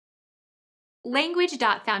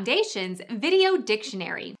Language.Foundation's Video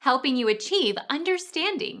Dictionary, helping you achieve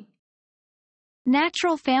understanding.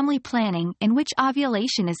 Natural family planning, in which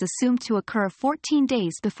ovulation is assumed to occur 14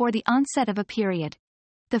 days before the onset of a period.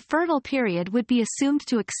 The fertile period would be assumed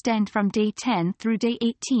to extend from day 10 through day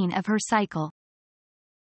 18 of her cycle.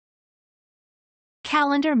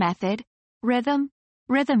 Calendar method, rhythm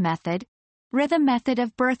method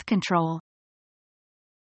of birth control.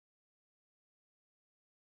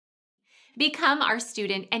 Become our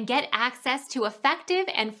student and get access to effective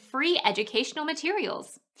and free educational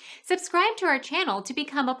materials. Subscribe to our channel to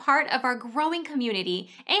become a part of our growing community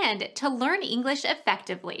and to learn English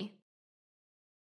effectively.